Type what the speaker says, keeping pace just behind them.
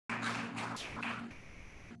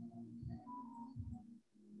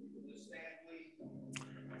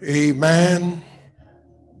Amen.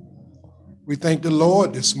 We thank the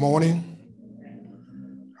Lord this morning.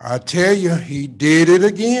 I tell you, he did it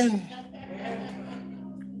again.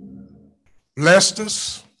 Blessed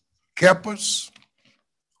us, kept us,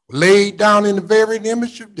 laid down in the very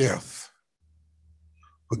image of death.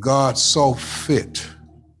 But God saw fit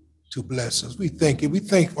to bless us. We thank you. We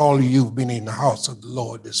thank all of you who've been in the house of the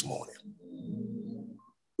Lord this morning.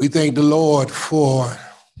 We thank the Lord for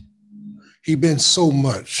he's been so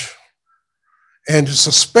much. And it's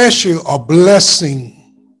especially a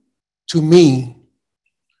blessing to me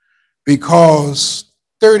because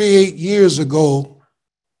 38 years ago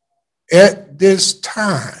at this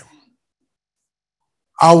time,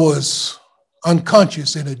 I was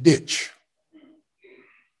unconscious in a ditch.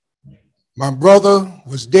 My brother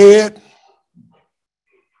was dead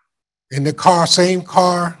in the car, same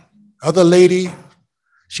car. Other lady,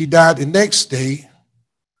 she died the next day.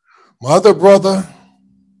 My other brother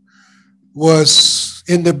was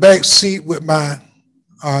in the back seat with my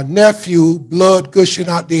nephew, blood gushing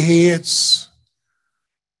out their heads.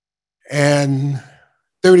 And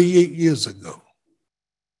 38 years ago.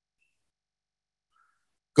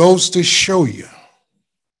 Goes to show you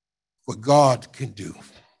what God can do.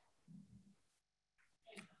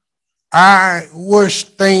 I wish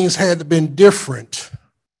things had been different,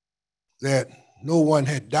 that no one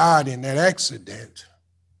had died in that accident,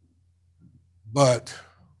 but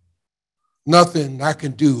nothing I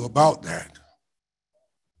can do about that.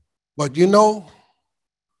 But you know,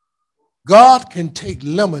 God can take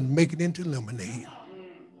lemon, make it into lemonade.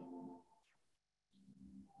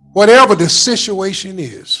 Whatever the situation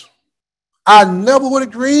is, I never would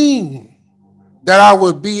have dreamed that I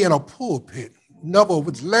would be in a pulpit. Never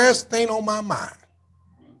was the last thing on my mind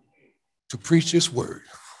to preach this word.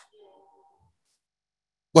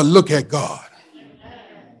 But look at God.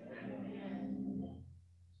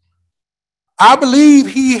 I believe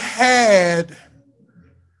he had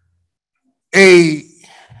a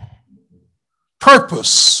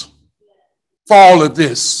purpose for all of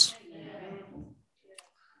this.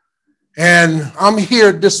 And I'm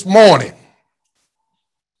here this morning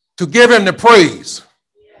to give him the praise,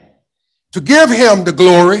 to give him the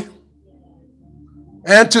glory,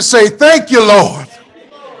 and to say, thank you, Lord.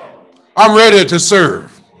 I'm ready to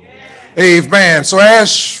serve. Amen. So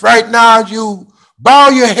as right now you bow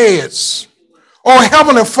your heads, oh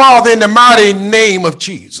Heavenly Father, in the mighty name of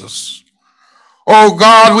Jesus. Oh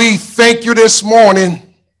God, we thank you this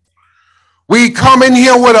morning. We come in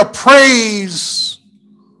here with a praise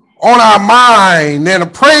on our mind and a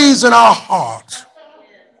praise in our heart.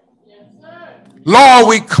 Lord,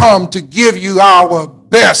 we come to give you our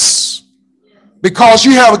best because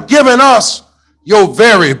you have given us your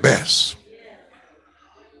very best.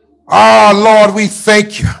 Ah, Lord, we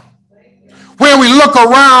thank you. When we look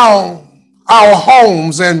around our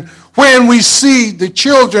homes and when we see the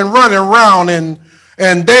children running around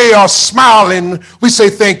and they are smiling, we say,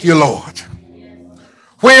 thank you, Lord.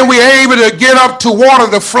 When we're able to get up to water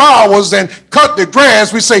the flowers and cut the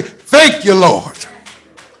grass, we say, thank you, Lord.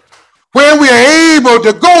 When we are able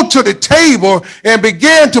to go to the table and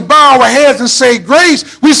begin to bow our heads and say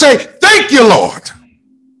grace, we say, thank you, Lord.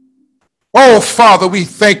 Oh, Father, we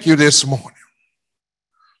thank you this morning.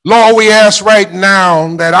 Lord, we ask right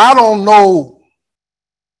now that I don't know,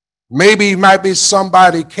 maybe it might be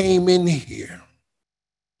somebody came in here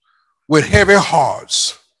with heavy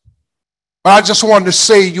hearts. But I just wanted to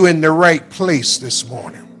say you're in the right place this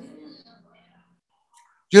morning.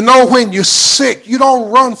 You know, when you're sick, you don't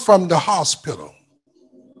run from the hospital.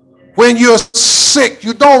 When you're sick,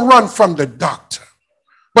 you don't run from the doctor,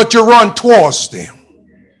 but you run towards them.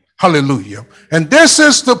 Hallelujah. And this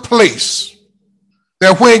is the place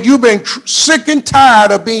that when you've been sick and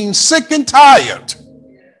tired of being sick and tired,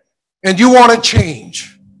 and you want to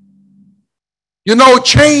change. You know,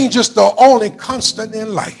 change is the only constant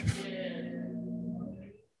in life.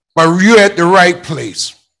 But you're at the right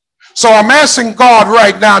place. So I'm asking God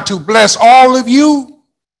right now to bless all of you.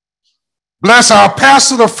 Bless our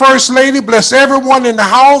pastor, the first lady. Bless everyone in the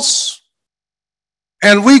house.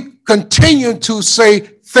 And we continue to say,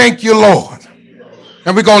 thank you, Lord.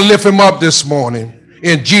 And we're going to lift him up this morning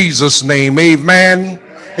in Jesus' name. Amen.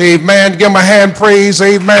 Amen. Give him a hand praise.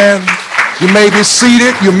 Amen. You may be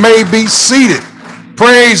seated. You may be seated.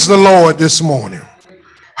 Praise the Lord this morning.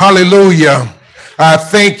 Hallelujah. I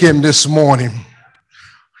thank him this morning.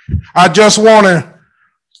 I just want to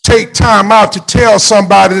take time out to tell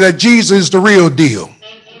somebody that Jesus is the real deal.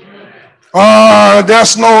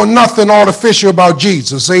 There's nothing artificial about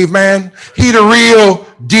Jesus. Amen. He the real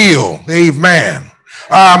deal. Amen.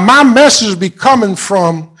 My message will be coming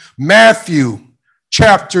from Matthew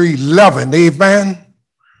chapter 11. Amen.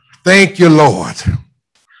 Thank you, Lord.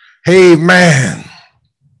 Amen.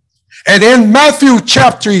 And in Matthew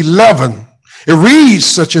chapter 11, it reads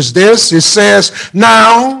such as this. It says,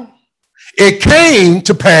 now it came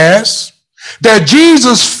to pass that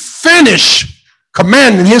Jesus finished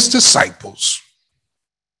commanding his disciples,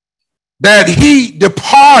 that he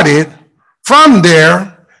departed from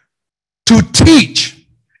there to teach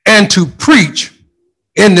and to preach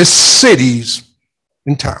in the cities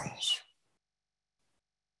and towns.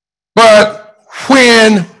 But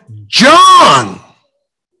when John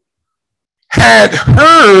had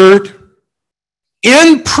heard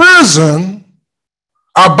in prison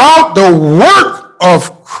about the work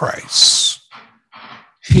of Christ,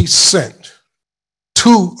 he sent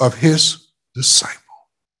two of his disciples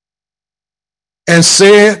and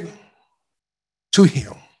said to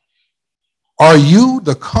him, are you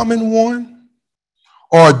the coming one,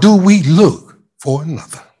 or do we look for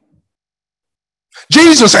another?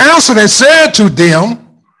 Jesus answered and said to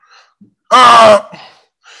them,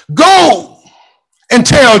 go and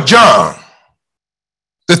tell John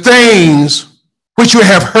the things which you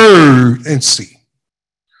have heard and see.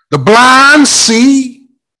 The blind see,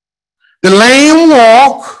 the lame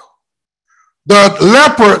walk, the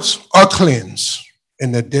lepers are cleansed,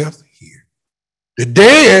 and the deaf hear. The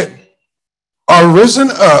dead are risen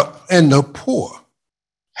up, and the poor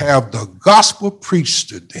have the gospel preached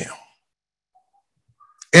to them.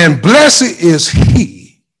 And blessed is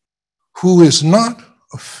he who is not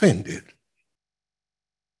offended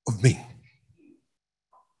of me.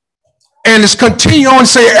 And it's continue on to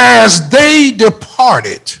say, as they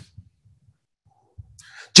departed,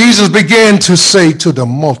 Jesus began to say to the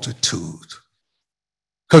multitude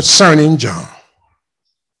concerning John,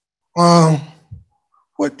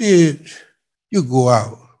 what did you go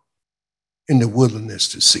out in the wilderness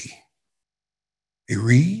to see? A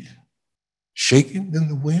reed shaking in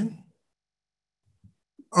the wind?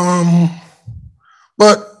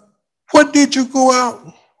 But what did you go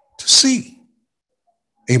out to see?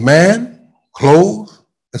 A man clothed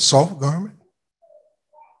in soft garment?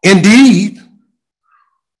 Indeed,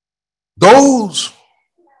 those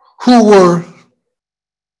who were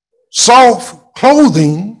soft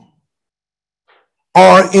clothing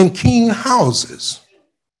are in king houses.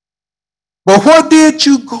 But what did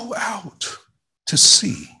you go out to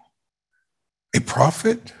see? A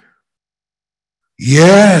prophet?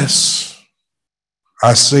 Yes,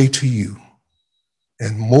 I say to you,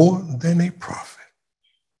 and more than a prophet.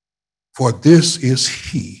 For this is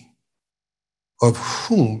he of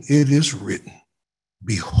whom it is written,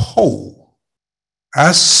 behold,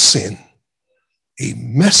 I send a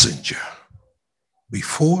messenger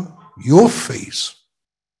before your face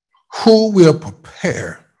who will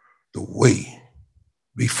prepare the way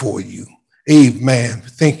before you. Amen.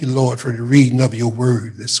 Thank you, Lord, for the reading of your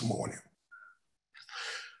word this morning.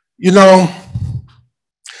 You know,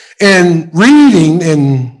 in reading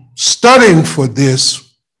and studying for this,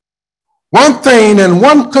 one thing and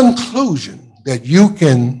one conclusion that you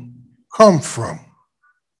can come from,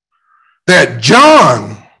 that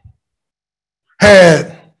John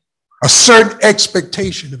had a certain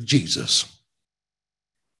expectation of Jesus.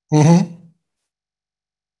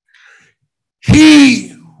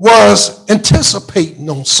 He was anticipating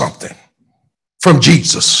on something from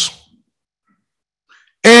Jesus.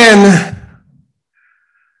 And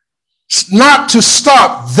not to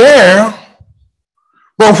stop there,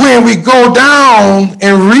 but when we go down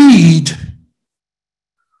and read,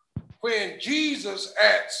 when Jesus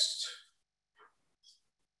asked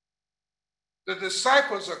the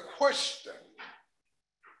disciples a question,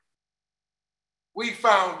 we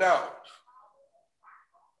found out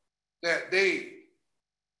that they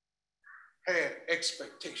had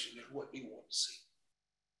expectation of what they want to see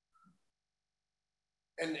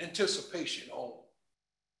and anticipation on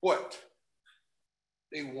what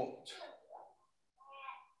they want.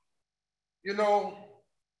 You know,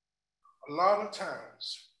 a lot of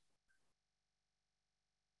times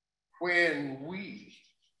when we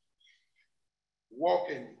walk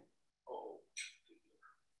in,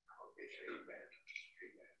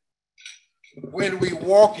 when we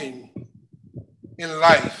walking in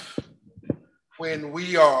life, when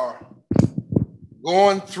we are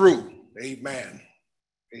going through, amen,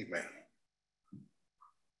 amen.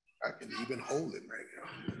 I can even hold it right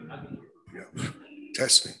now. Yeah.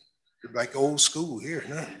 Testing. It's like old school here,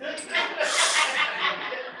 huh?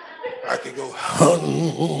 I can go,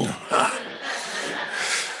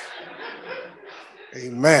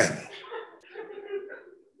 Amen.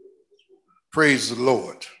 Praise the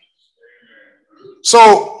Lord.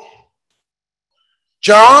 So,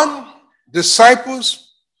 John,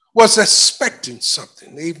 disciples, was expecting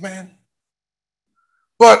something. Amen.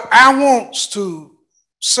 But I want to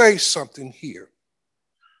say something here.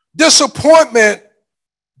 Disappointment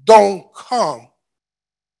don't come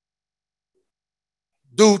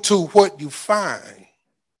due to what you find,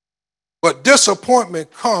 but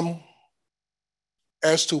disappointment come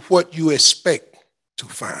as to what you expect to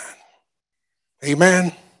find.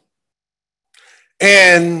 Amen.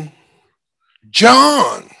 And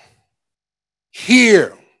John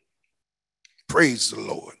here, praise the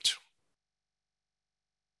Lord,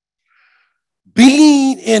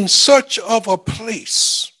 being in such of a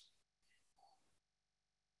place,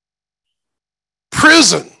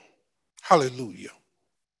 prison, hallelujah.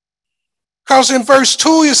 Because in verse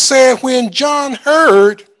 2 it said when John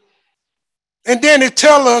heard, and then it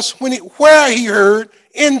tells us where he heard,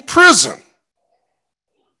 in prison,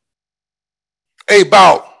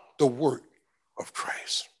 about the work of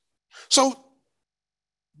Christ. So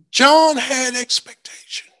John had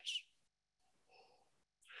expectations.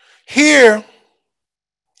 Here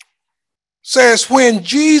says when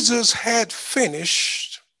Jesus had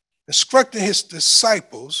finished instructing his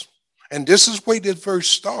disciples, and this is where this verse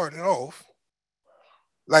started off,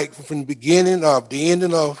 like from the beginning of the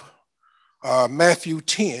ending of Matthew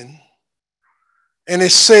 10, and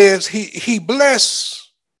it says he blessed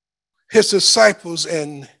his disciples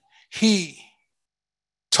and he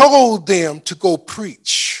told them to go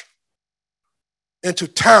preach into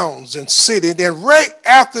towns and cities. And then right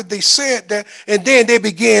after they said that, and then they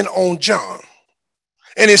began on John.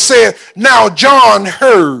 And it said, now John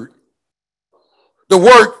heard the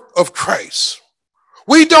work of Christ.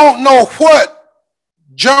 We don't know what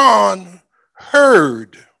John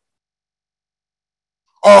heard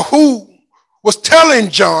or who was telling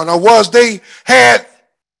John, or was they had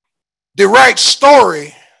the right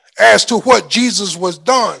story as to what Jesus was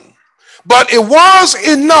done. But it was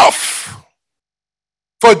enough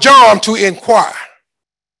for John to inquire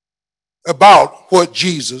about what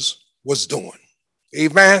Jesus was doing.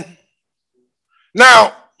 Amen.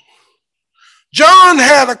 Now, John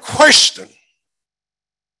had a question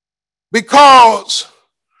because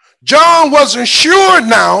John wasn't sure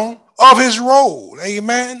now of his role.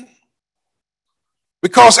 Amen.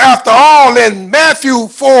 Because after all, in Matthew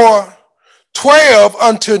 4:12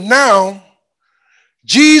 until now,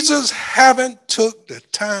 Jesus haven't took the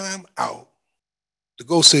time out to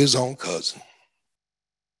go see his own cousin,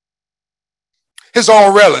 his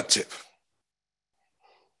own relative.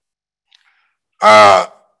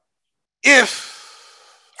 If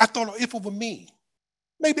it were me,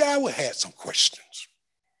 maybe I would have some questions.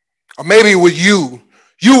 Or maybe with you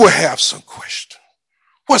would have some questions.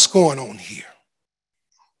 What's going on here?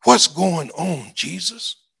 What's going on,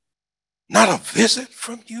 Jesus? Not a visit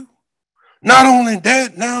from you? Not only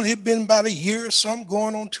that, now it's been about a year or something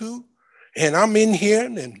going on too, and I'm in here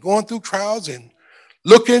and going through trials and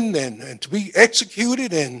looking and to be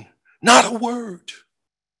executed, and not a word.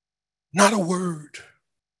 Not a word.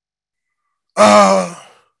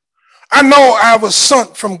 I know I was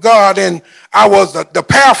sent from God, and I was the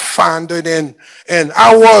pathfinder, and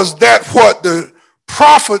I was that what the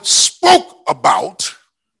prophet spoke about,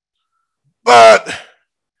 but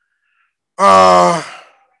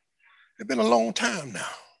it's been a long time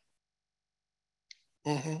now.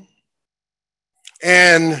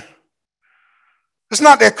 And it's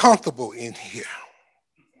not that comfortable in here.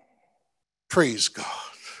 Praise God.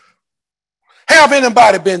 Have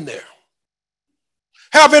anybody been there?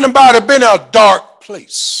 Have anybody been in a dark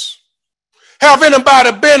place? Have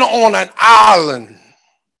anybody been on an island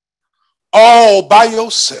all by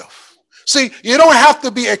yourself? See, you don't have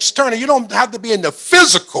to be external. You don't have to be in the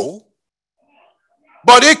physical,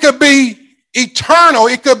 but it could be eternal.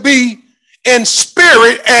 It could be in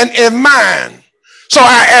spirit and in mind. So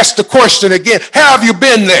I ask the question again, have you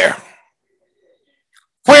been there?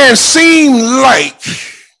 When it seemed like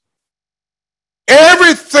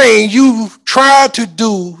everything you tried to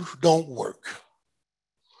do don't work.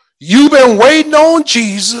 You've been waiting on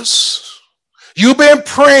Jesus. You've been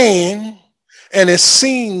praying, and it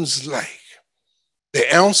seems like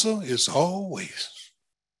the answer is always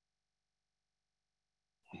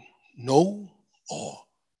no or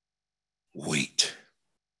wait.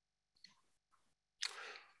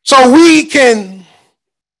 So we can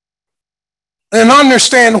and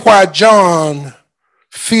understand why John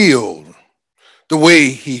feels the way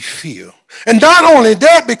he feels. And not only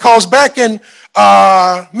that, because back in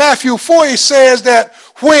Matthew 4, he says that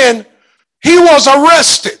when he was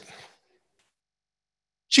arrested,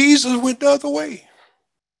 Jesus went the other way.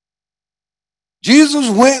 Jesus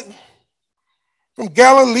went from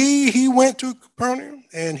Galilee, he went to Capernaum,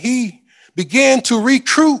 and he began to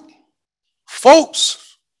recruit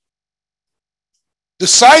folks,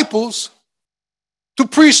 disciples, to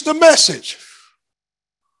preach the message.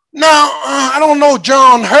 Now, I don't know if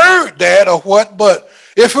John heard that or what, but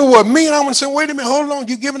if it were me, I would say, wait a minute, hold on,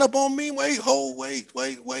 you giving up on me? Wait.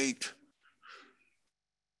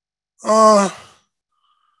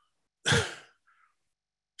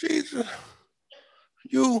 Jesus,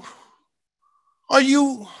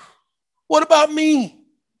 what about me?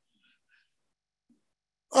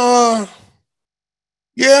 Yeah,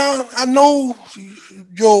 I know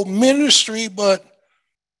your ministry, but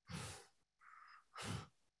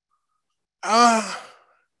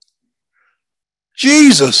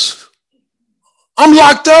Jesus, I'm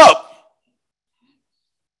locked up.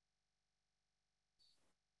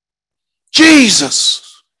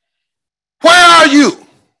 Jesus, where are you?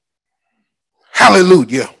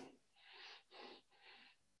 Hallelujah.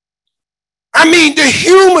 I mean, the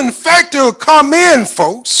human factor will come in,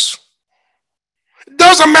 folks. It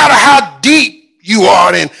doesn't matter how deep you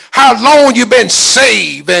are and how long you've been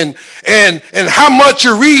saved and how much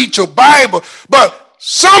you read your Bible. But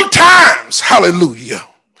sometimes, hallelujah,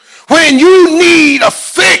 when you need a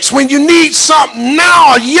fix, when you need something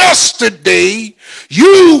now or yesterday,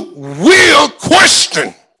 you will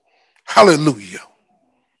question. Hallelujah.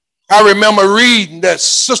 I remember reading that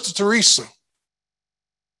Sister Teresa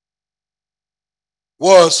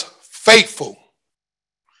was faithful,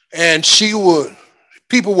 and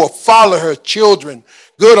people would follow her children,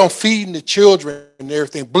 good on feeding the children and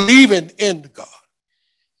everything, believing in God.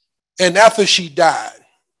 And after she died,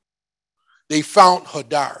 they found her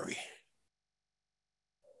diary.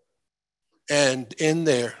 And in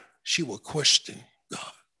there, she would question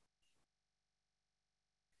God.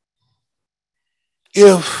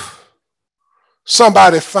 If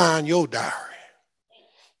somebody find your diary,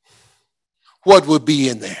 what would be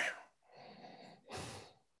in there?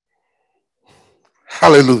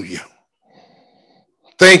 Hallelujah.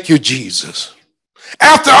 Thank you, Jesus.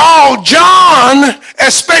 After all, John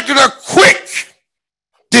expected a quick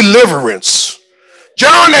deliverance.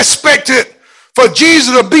 John expected for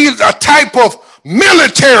Jesus to be a type of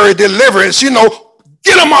military deliverance. Get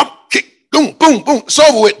them up, kick, boom, boom, boom. It's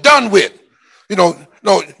over with, done with.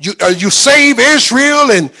 No, you save Israel,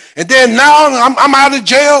 and then now I'm out of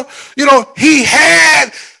jail. He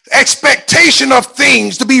had expectation of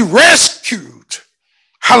things to be rescued.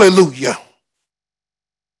 Hallelujah.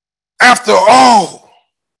 After all,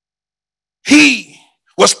 he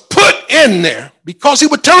was put in there because he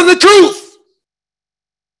was telling the truth.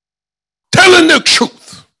 Telling the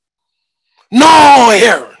truth. No,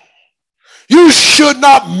 Aaron, you should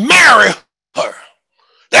not marry her.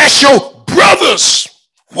 That's your brother's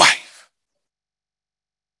wife.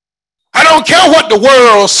 I don't care what the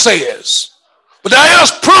world says, but there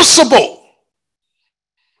is principle.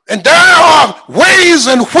 And there are ways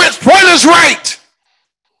in which what is right.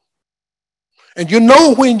 And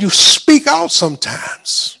when you speak out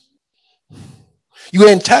sometimes, you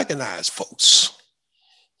antagonize folks.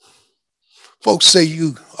 Folks say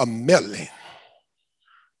you are meddling.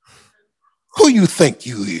 Who you think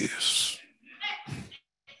you is?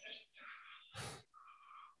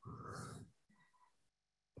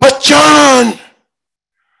 But John,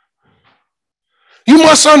 you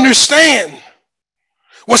must understand,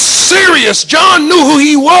 was serious. John knew who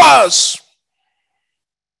he was.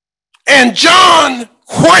 And John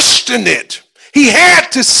questioned it. He had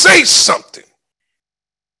to say something.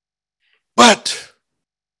 But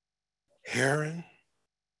Aaron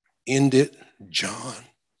ended John's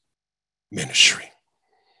ministry.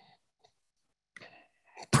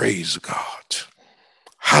 Praise God.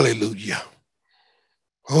 Hallelujah.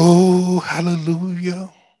 Oh, hallelujah.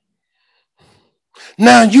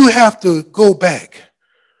 Now you have to go back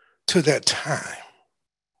to that time.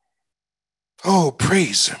 Oh,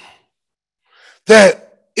 praise him.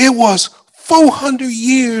 That it was 400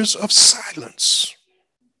 years of silence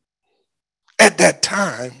at that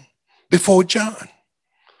time before John.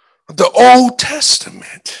 The Old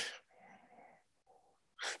Testament,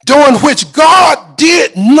 during which God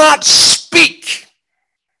did not speak.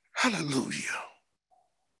 Hallelujah.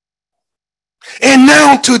 And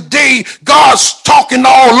now today, God's talking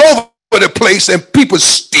all over the place and people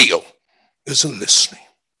still isn't listening.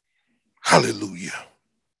 Hallelujah.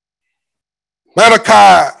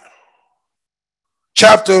 Malachi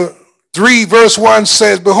chapter 3 verse 1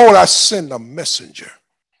 says, behold, I send a messenger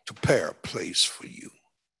to prepare a place for you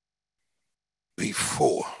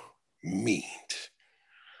before me.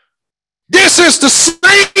 This is the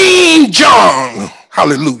same John,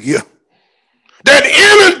 hallelujah, that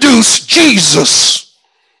introduced Jesus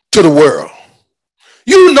to the world.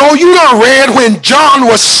 You know, you done read when John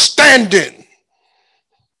was standing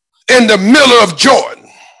in the middle of Jordan,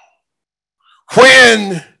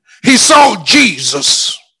 when he saw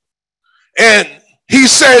Jesus, and he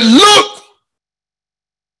said, look,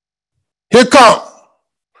 here come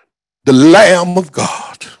the Lamb of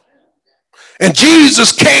God. And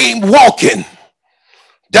Jesus came walking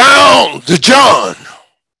down to John,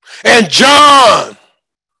 and John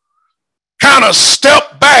kind of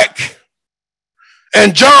stepped back,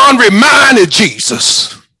 and John reminded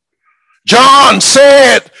Jesus. John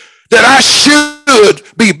said that I should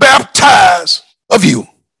be baptized of you.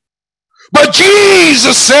 But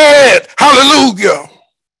Jesus said, hallelujah,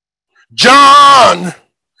 John,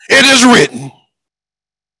 it is written,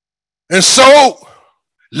 and so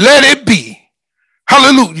let it be.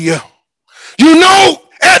 Hallelujah. You know,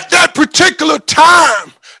 at that particular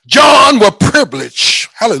time, John was privileged.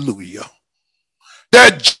 Hallelujah.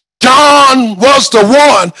 That John was the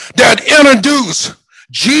one that introduced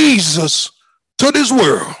Jesus to this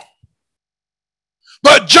world.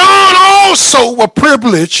 But John also was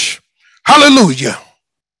privileged. Hallelujah.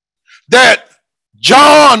 That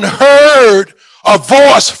John heard a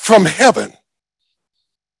voice from heaven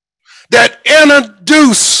that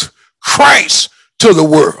introduced Christ to the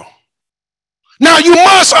world. Now you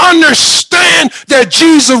must understand that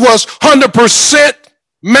Jesus was 100%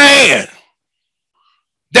 man.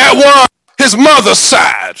 That was his mother's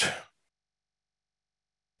side.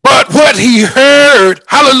 But what he heard,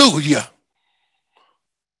 hallelujah,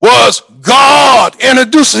 was God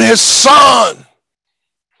introducing his son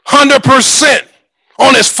 100%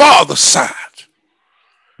 on his father's side.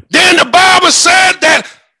 Then the Bible said that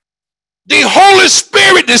the Holy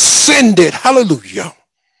Spirit descended, hallelujah,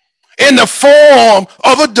 in the form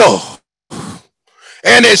of a dove,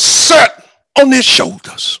 and it sat on his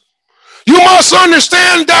shoulders. You must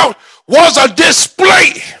understand that was a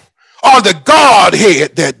display of the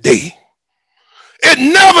Godhead that day. It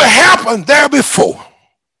never happened there before.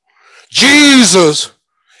 Jesus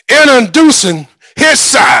introducing his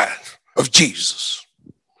side of Jesus.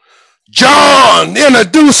 John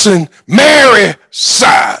introducing Mary's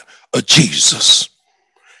side of Jesus.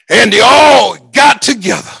 And they all got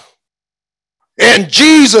together. And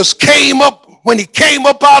Jesus came up, when he came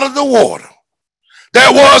up out of the water,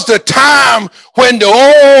 that was the time when the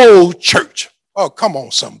old church, oh, come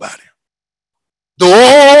on, somebody.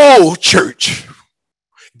 The old church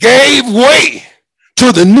gave way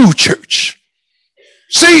to the new church.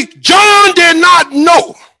 See, John did not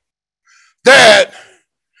know that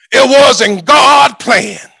it wasn't God's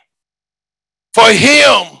plan for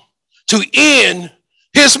him to end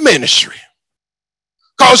his ministry.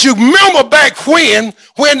 Because you remember back when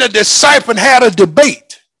the disciples had a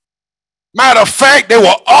debate. Matter of fact, they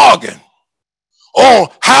were arguing on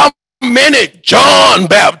how many John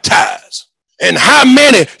baptized and how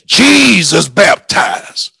many Jesus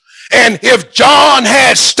baptized. And if John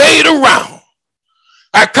had stayed around,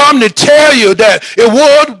 I come to tell you that it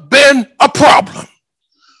would have been a problem,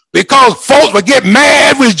 because folks would get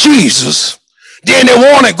mad with Jesus, then they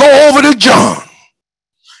want to go over to John.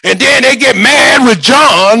 And then they get mad with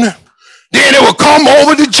John, then they will come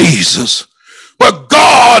over to Jesus. But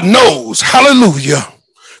God knows, hallelujah.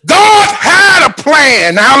 God had a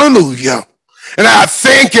plan, hallelujah. And I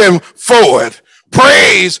thank him for it.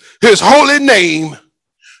 Praise his holy name.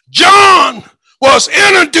 John was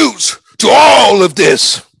introduced to all of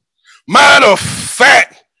this. Matter of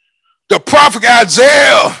fact, the prophet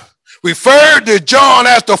Isaiah referred to John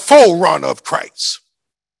as the forerunner of Christ.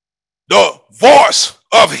 The voice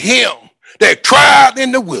of him that cried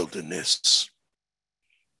in the wilderness,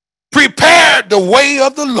 prepared the way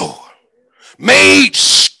of the Lord, made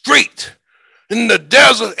straight in the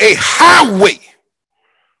desert a highway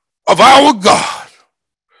of our God,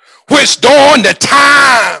 which during the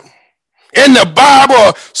time in the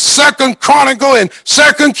Bible, 2 Chronicle and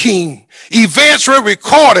 2 King, events were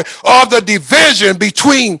recorded of the division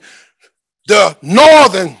between the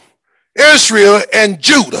northern Israel and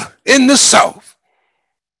Judah in the south.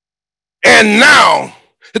 And now,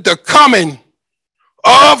 at the coming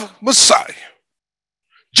of Messiah,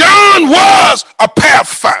 John was a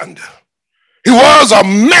pathfinder. He was a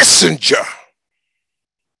messenger.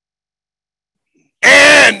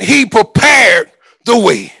 And he prepared the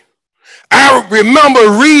way. I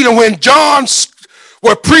remember reading when John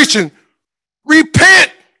was preaching,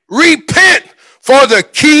 repent, repent, for the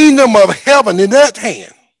kingdom of heaven is at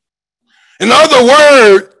hand. In other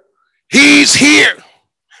words, he's here.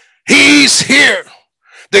 He's here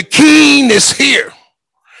The king is here.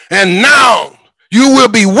 And now you will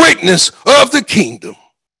be witness of the kingdom.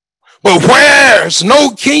 But where's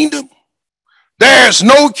no kingdom, there's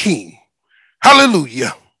no king.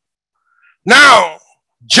 Hallelujah. Now,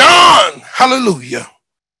 John, hallelujah,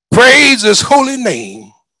 praise his holy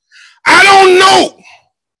name. I don't know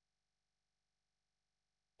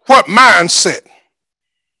what mindset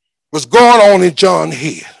was going on in John's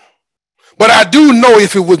head, but I do know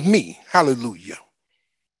if it was me, hallelujah,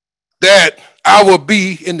 that I will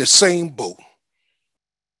be in the same boat.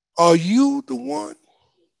 Are you the one?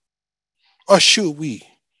 Or should we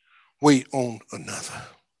wait on another?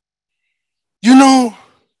 You know,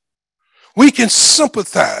 we can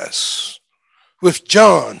sympathize with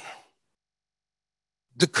John,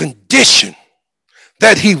 the condition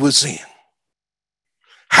that he was in,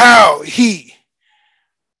 how he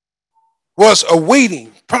was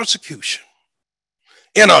awaiting persecution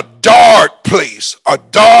in a dark place, a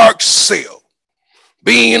dark cell,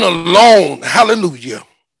 being alone, hallelujah.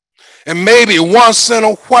 And maybe once in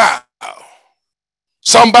a while,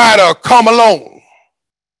 somebody will come along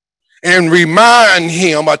and remind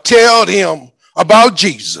him or tell him about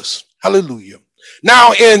Jesus. Hallelujah.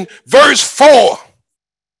 Now in verse 4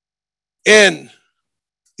 in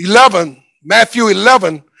 11, Matthew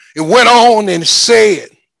 11, it went on and said,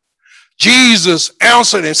 Jesus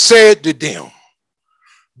answered and said to them,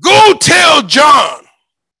 go tell John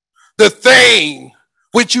the thing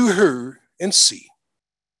which you heard and see.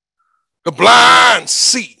 The blind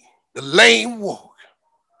see, the lame walk,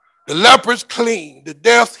 the lepers clean, the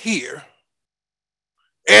deaf hear,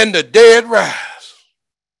 and the dead rise.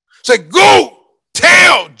 Say, go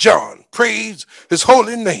tell John, praise his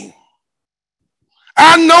holy name.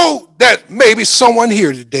 I know that maybe someone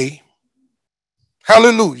here today,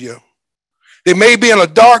 hallelujah, they may be in a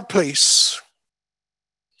dark place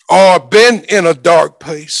or been in a dark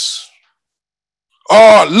place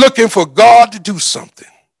or looking for God to do something.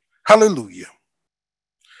 Hallelujah.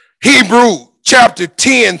 Hebrew chapter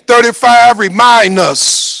 10, 35 remind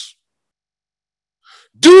us,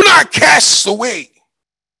 do not cast away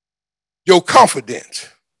your confidence,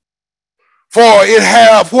 for it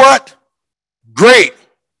have what? Great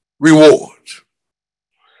reward.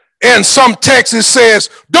 In some texts it says,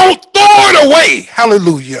 don't throw it away.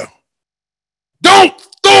 Hallelujah. Don't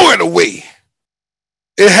throw it away.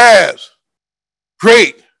 It has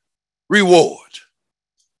great reward.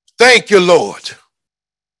 Thank you, Lord.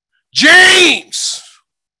 James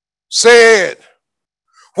said,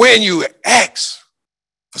 when you ask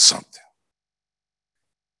for something,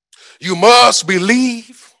 you must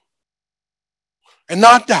believe and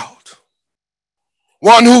not doubt.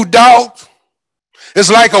 One who doubts is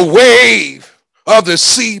like a wave of the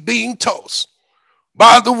sea being tossed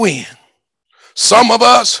by the wind. Some of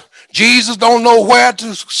us, Jesus don't know where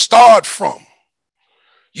to start from.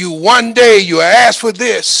 You one day you ask for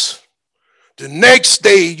this, the next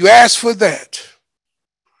day you ask for that.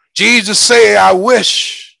 Jesus said, I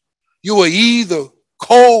wish you were either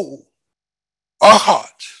cold or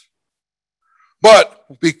hot. But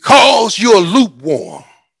because you're lukewarm,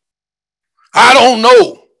 I don't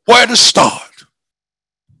know where to start.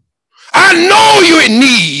 I know you're in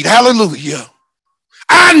need, hallelujah.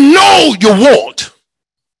 I know you want,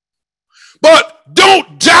 but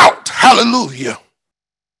don't doubt, hallelujah.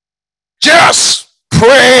 Just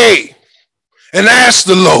pray and ask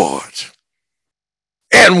the Lord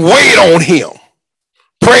and wait on him.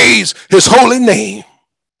 Praise his holy name.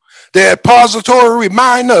 The expository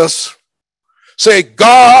remind us, say,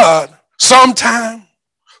 God sometime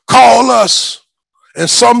call us in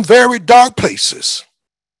some very dark places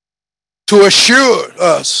to assure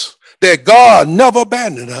us that God never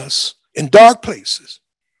abandoned us in dark places,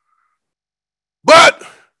 but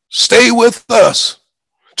stay with us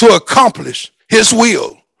to accomplish his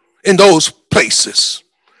will in those places.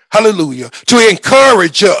 Hallelujah. To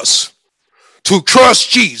encourage us to trust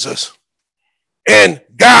Jesus and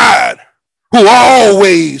God, who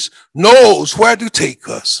always knows where to take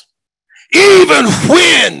us, even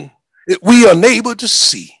when we are unable to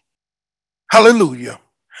see. Hallelujah.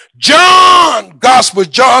 Gospel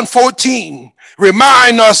John 14,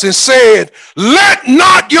 remind us and said, let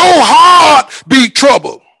not your heart be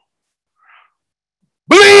troubled.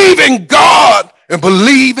 Believe in God and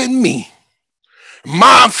believe in me.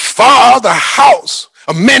 My Father's house,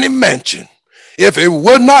 a many mansion. If it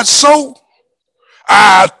were not so,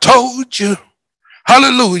 I told you.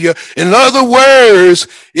 Hallelujah. In other words,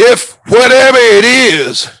 if whatever it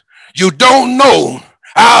is you don't know,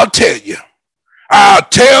 I'll tell you. I'll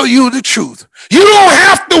tell you the truth. You don't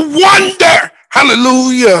have to wonder,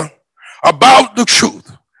 hallelujah, about the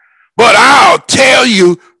truth. but I'll tell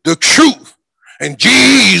you the truth. And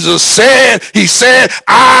Jesus said, he said,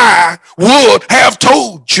 I would have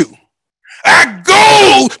told you. I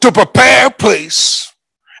go to prepare a place,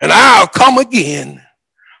 and I'll come again.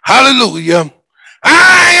 Hallelujah.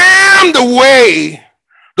 I am the way,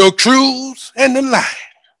 the truth, and the life.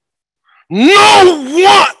 No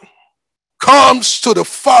one comes to the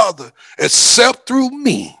Father except through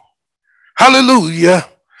me. Hallelujah.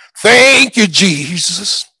 Thank you,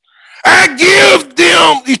 Jesus. I give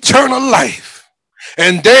them eternal life,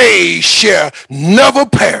 and they shall never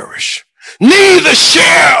perish. Neither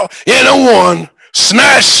shall anyone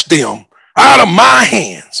snatch them out of my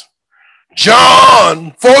hands.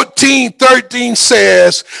 John 14:13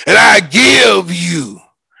 says, and I give you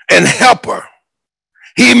an helper.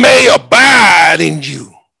 He may abide in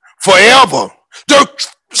you forever. The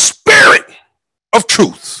Spirit of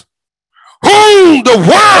truth, whom the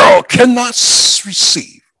world cannot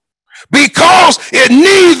receive, because it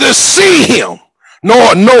neither see him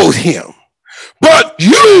nor know him. But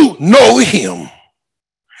you know him.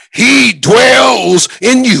 He dwells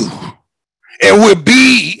in you and will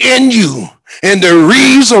be in you. And the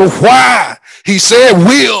reason why he said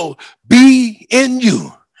will be in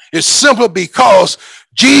you is simply because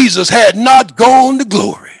Jesus had not gone to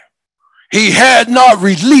glory. He had not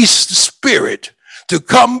released the Spirit to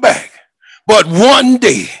come back. But one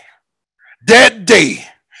day, that day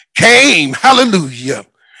came, hallelujah,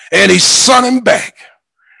 and he sent him back.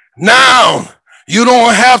 Now, you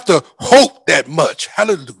don't have to hope that much.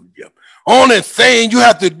 Hallelujah. Only thing you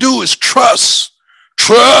have to do is trust.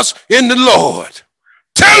 Trust in the Lord.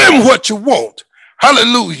 Tell him what you want.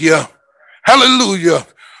 Hallelujah. Hallelujah.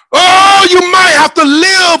 Oh, you might have to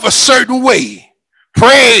live a certain way.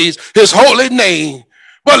 Praise his holy name.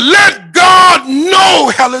 But let God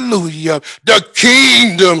know, hallelujah, the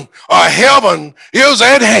kingdom of heaven is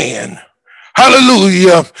at hand.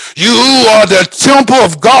 Hallelujah. You are the temple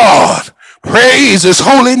of God. Praise his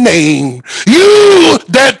holy name. You,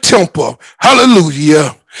 that temple,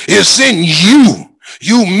 hallelujah, is in you.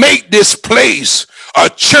 You make this place a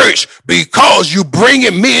church because you bring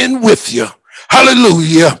him in with you.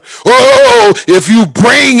 Hallelujah. Oh, if you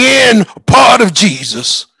bring in part of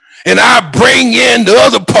Jesus, and I bring in the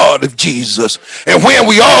other part of Jesus. And when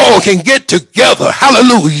we all can get together,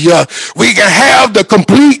 hallelujah, we can have the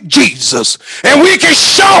complete Jesus. And we can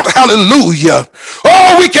shout hallelujah.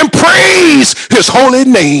 Oh, we can praise his holy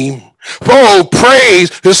name. Oh,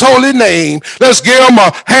 praise his holy name. Let's give him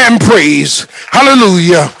a hand praise.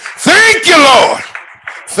 Hallelujah. Thank you, Lord.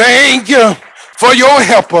 Thank you for your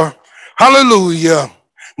helper. Hallelujah.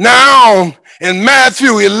 Now, in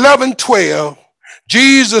Matthew 11:12,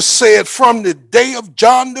 Jesus said, from the day of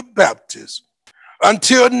John the Baptist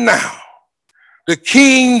until now, the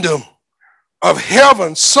kingdom of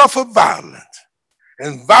heaven suffered violence,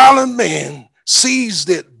 and violent men seized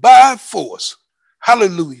it by force.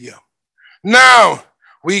 Hallelujah. Now,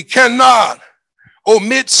 we cannot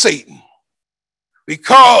omit Satan,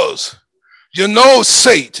 because you know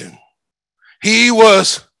Satan, he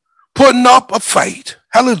was putting up a fight.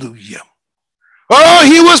 Hallelujah. Oh,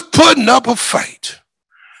 he was putting up a fight.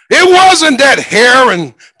 It wasn't that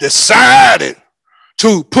Herod decided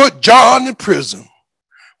to put John in prison,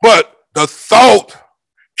 but the thought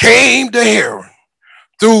came to Herod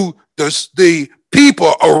through the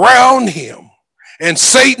people around him, and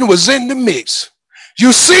Satan was in the mix.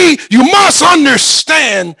 You see, you must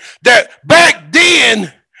understand that back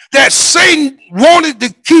then that Satan wanted to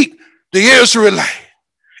keep the Israelites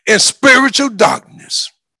in spiritual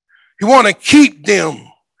darkness. He wanted to keep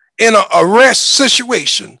them in an arrest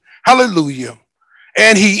situation. Hallelujah.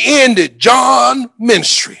 And he ended John's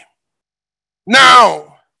ministry.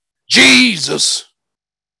 Now, Jesus,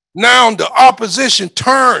 now the opposition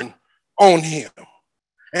turned on him,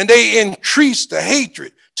 and they increased the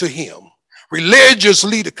hatred to him. Religious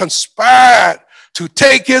leaders conspired to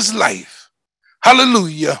take his life.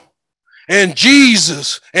 Hallelujah. And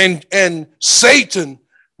Jesus and Satan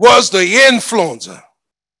was the influencer.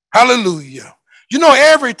 Hallelujah. You know,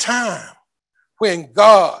 every time when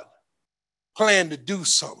God planned to do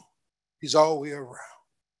something, he's always around.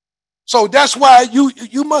 So that's why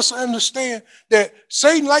you must understand that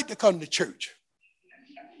Satan like to come to church.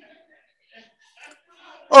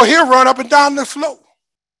 Oh, he'll run up and down the floor.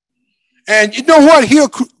 And you know what? He'll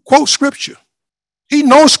quote scripture. He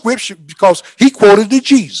knows scripture because he quoted to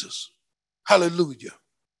Jesus. Hallelujah.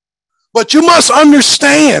 But you must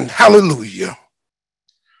understand, hallelujah,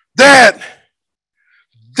 that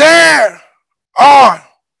there are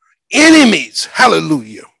enemies,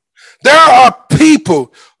 hallelujah. There are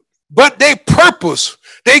people, but they purpose,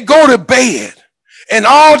 they go to bed And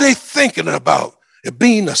all they thinking about is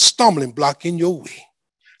being a stumbling block in your way.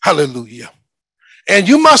 Hallelujah. And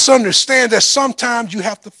you must understand that sometimes you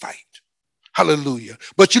have to fight. Hallelujah.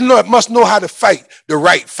 But you must know how to fight the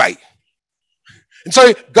right fight. And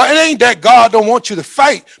so God, it ain't that God don't want you to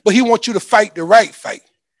fight, but he wants you to fight the right fight.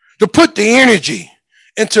 To put the energy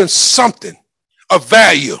into something of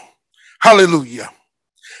value. Hallelujah.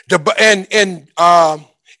 And in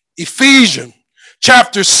Ephesians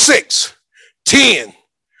chapter 6:10,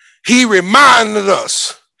 he reminded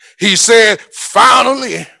us, he said,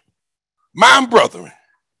 finally, my brethren,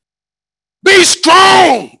 be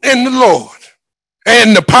strong in the Lord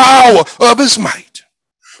and the power of his might.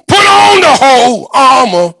 Put on the whole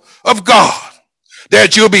armor of God,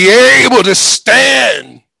 that you'll be able to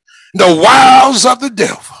stand the wiles of the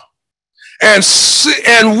devil. And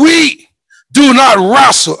we do not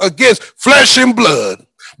wrestle against flesh and blood,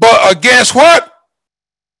 but against what?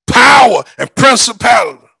 Power and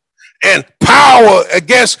principality, and power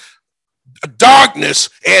against darkness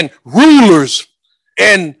and rulers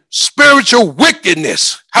and spiritual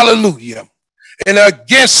wickedness. Hallelujah. And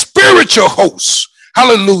against spiritual hosts.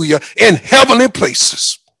 Hallelujah. In heavenly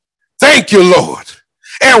places. Thank you, Lord.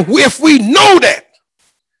 And if we know that,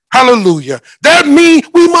 hallelujah, that means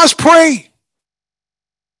we must pray.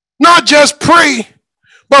 Not just pray,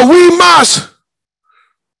 but we must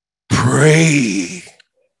pray.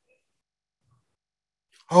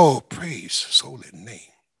 Oh, praise his holy name.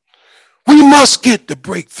 We must get the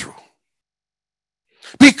breakthrough.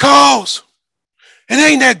 Because it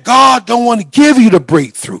ain't that God don't want to give you the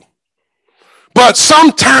breakthrough. But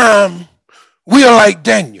sometimes we are like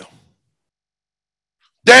Daniel.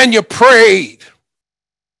 Daniel prayed.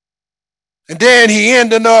 And then he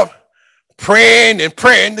ended up praying and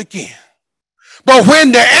praying again. But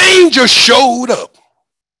when the angel showed up,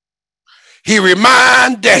 he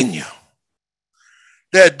reminded Daniel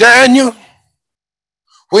that Daniel,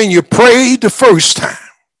 when you prayed the first time,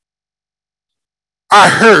 I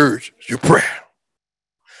heard your prayer.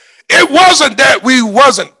 It wasn't that we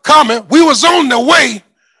wasn't coming. We was on the way,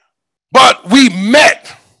 but we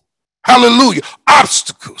met, hallelujah,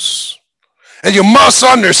 obstacles. And you must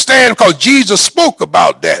understand, because Jesus spoke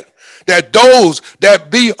about that those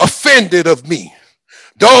that be offended of me,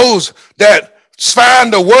 those that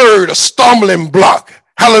find the word a stumbling block,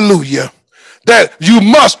 hallelujah, that you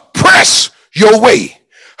must press your way,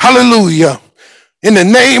 hallelujah, in the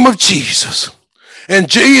name of Jesus. And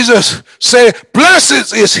Jesus said,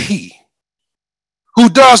 blessed is he who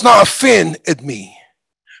does not offend at me,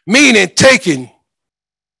 meaning taking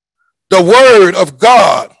the word of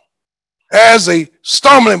God as a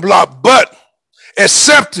stumbling block, but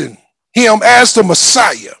accepting him as the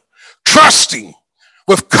Messiah, trusting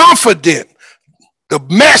with confidence the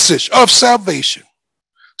message of salvation.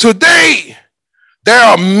 Today, there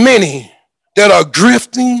are many that are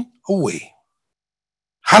drifting away.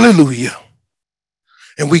 Hallelujah.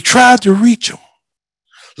 And we tried to reach them.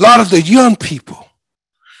 A lot of the young people.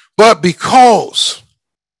 But because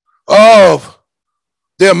of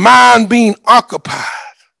their mind being occupied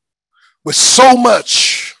with so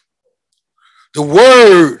much, the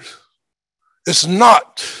word is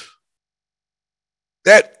not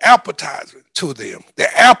that appetizing to them.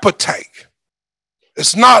 Their appetite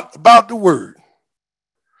is not about the word,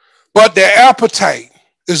 but their appetite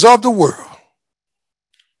is of the world.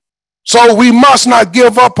 So we must not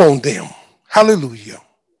give up on them. Hallelujah.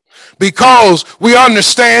 Because we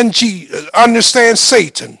understand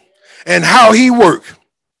Satan and how he works.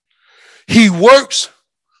 He works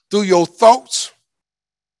through your thoughts,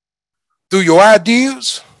 through your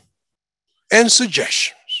ideas and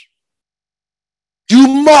suggestions. You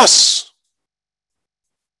must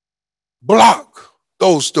block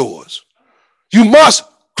those doors. You must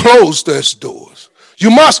close those doors. You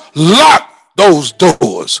must lock those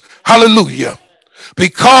doors. Hallelujah.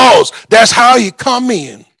 Because that's how you come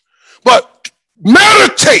in. But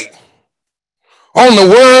meditate on the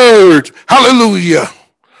word. Hallelujah.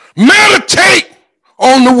 Meditate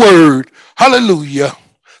on the word. Hallelujah.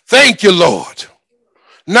 Thank you, Lord.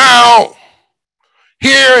 Now,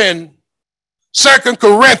 here in 2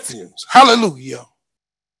 Corinthians, hallelujah,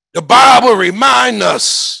 the Bible reminds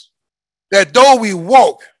us that though we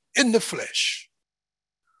walk in the flesh,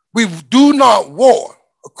 we do not war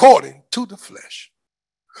according to the flesh.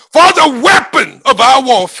 For the weapon of our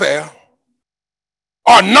warfare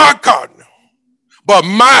are not carnal, but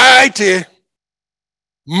mighty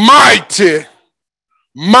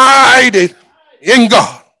in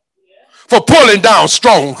God, for pulling down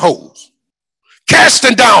strongholds,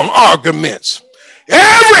 casting down arguments,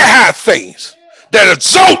 every high thing that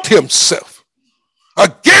exalt himself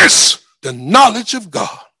against the knowledge of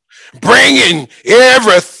God, bringing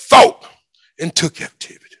every thought into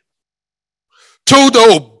captivity to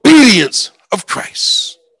the obedience of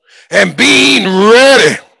Christ, and being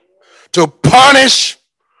ready to punish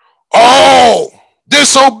all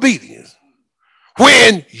disobedience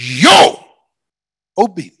when your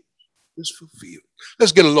obedience is fulfilled.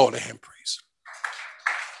 Let's get a Lord a hand praise.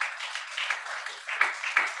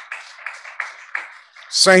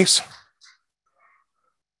 Saints,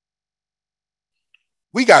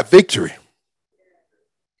 we got victory.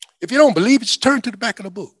 If you don't believe it, just turn to the back of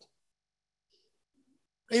the book.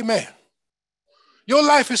 Amen. Your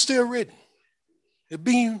life is still written. It's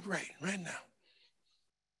being right now.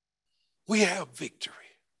 We have victory.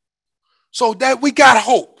 So that we got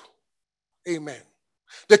hope. Amen.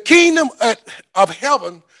 The kingdom of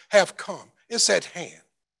heaven have come. It's at hand.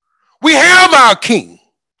 We have our king.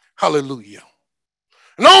 Hallelujah.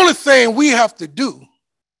 And the only thing we have to do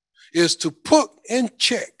is to put in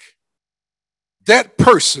check that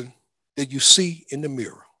person that you see in the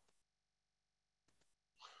mirror.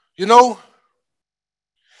 You know,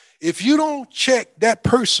 if you don't check that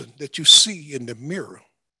person that you see in the mirror,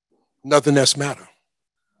 nothing else matters.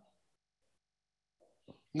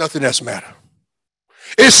 Nothing else matters.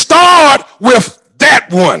 It starts with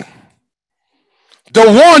that one. The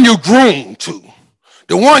one you groom to.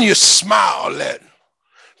 The one you smile at.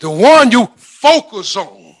 The one you focus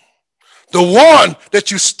on. The one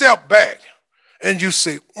that you step back and you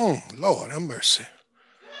say, Lord have mercy.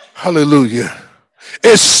 Hallelujah.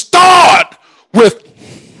 It starts with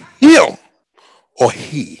him or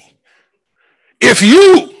he. If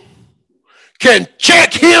you can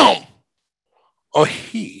check him or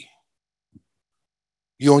he,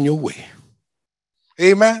 you're on your way.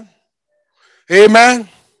 Amen. Amen.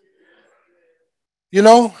 You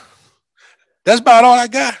know, that's about all I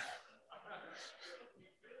got.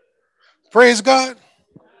 Praise God.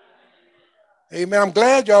 Amen. I'm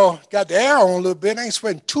glad y'all got the air on a little bit. I ain't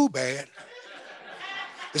sweating too bad.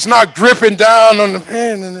 It's not dripping down on the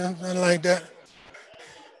pen and nothing like that.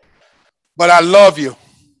 But I love you.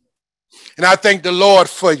 And I thank the Lord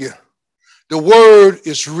for you. The word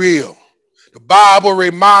is real. The Bible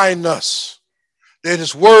reminds us that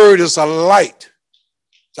his word is a light,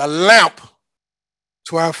 it's a lamp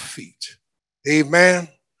to our feet. Amen.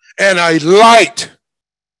 And a light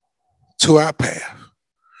to our path.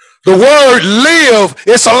 The word live,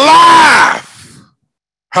 it's alive.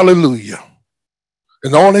 Hallelujah.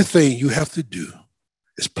 And the only thing you have to do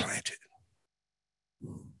is plant it.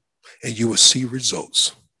 And you will see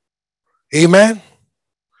results. Amen.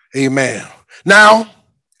 Amen. Now,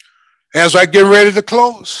 as I get ready to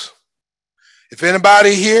close, if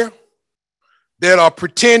anybody here that are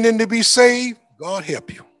pretending to be saved, God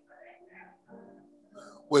help you.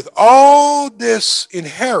 With all this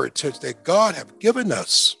inheritance that God have given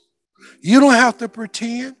us, you don't have to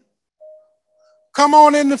pretend. Come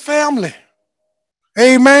on in the family.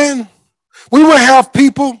 Amen. We will have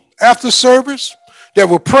people after service that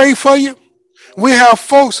will pray for you. We have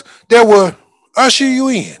folks that will usher you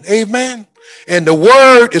in. Amen. And the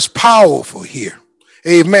word is powerful here.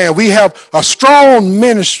 Amen. We have a strong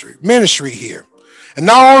ministry here. And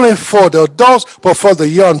not only for the adults, but for the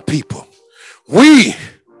young people. We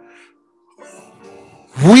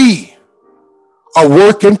are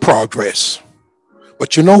work in progress.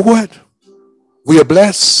 But you know what? We are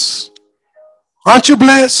blessed. Aren't you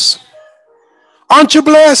blessed? Aren't you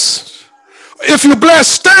blessed? If you're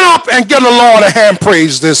blessed, stand up and give the Lord a hand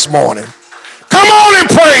praise this morning. Come on and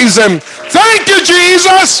praise him. Thank you,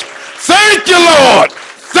 Jesus. Thank you, Lord.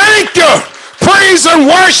 Thank you. Praise and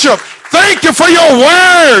worship. Thank you for your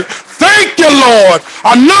word. Thank you, Lord.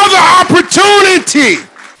 Another opportunity.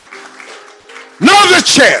 Another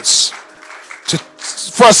chance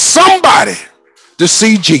for somebody to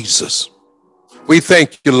see Jesus. We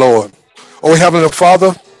thank you, Lord. Oh, Heavenly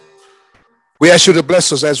Father, we ask you to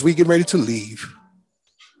bless us as we get ready to leave.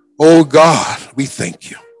 Oh, God, we thank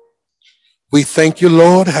you. We thank you,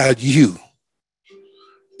 Lord, how you,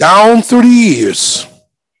 down through the years,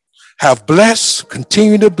 have blessed,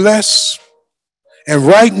 continue to bless, and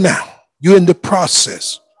right now, you're in the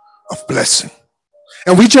process of blessing.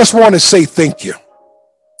 And we just want to say thank you.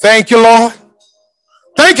 Thank you, Lord.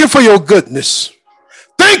 Thank you for your goodness.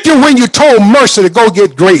 Thank you when you told mercy to go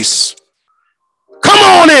get grace. Come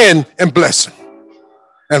on in and bless him.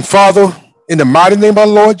 And Father, in the mighty name of our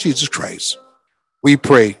Lord Jesus Christ, we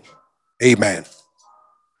pray. Amen.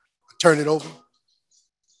 Turn it over.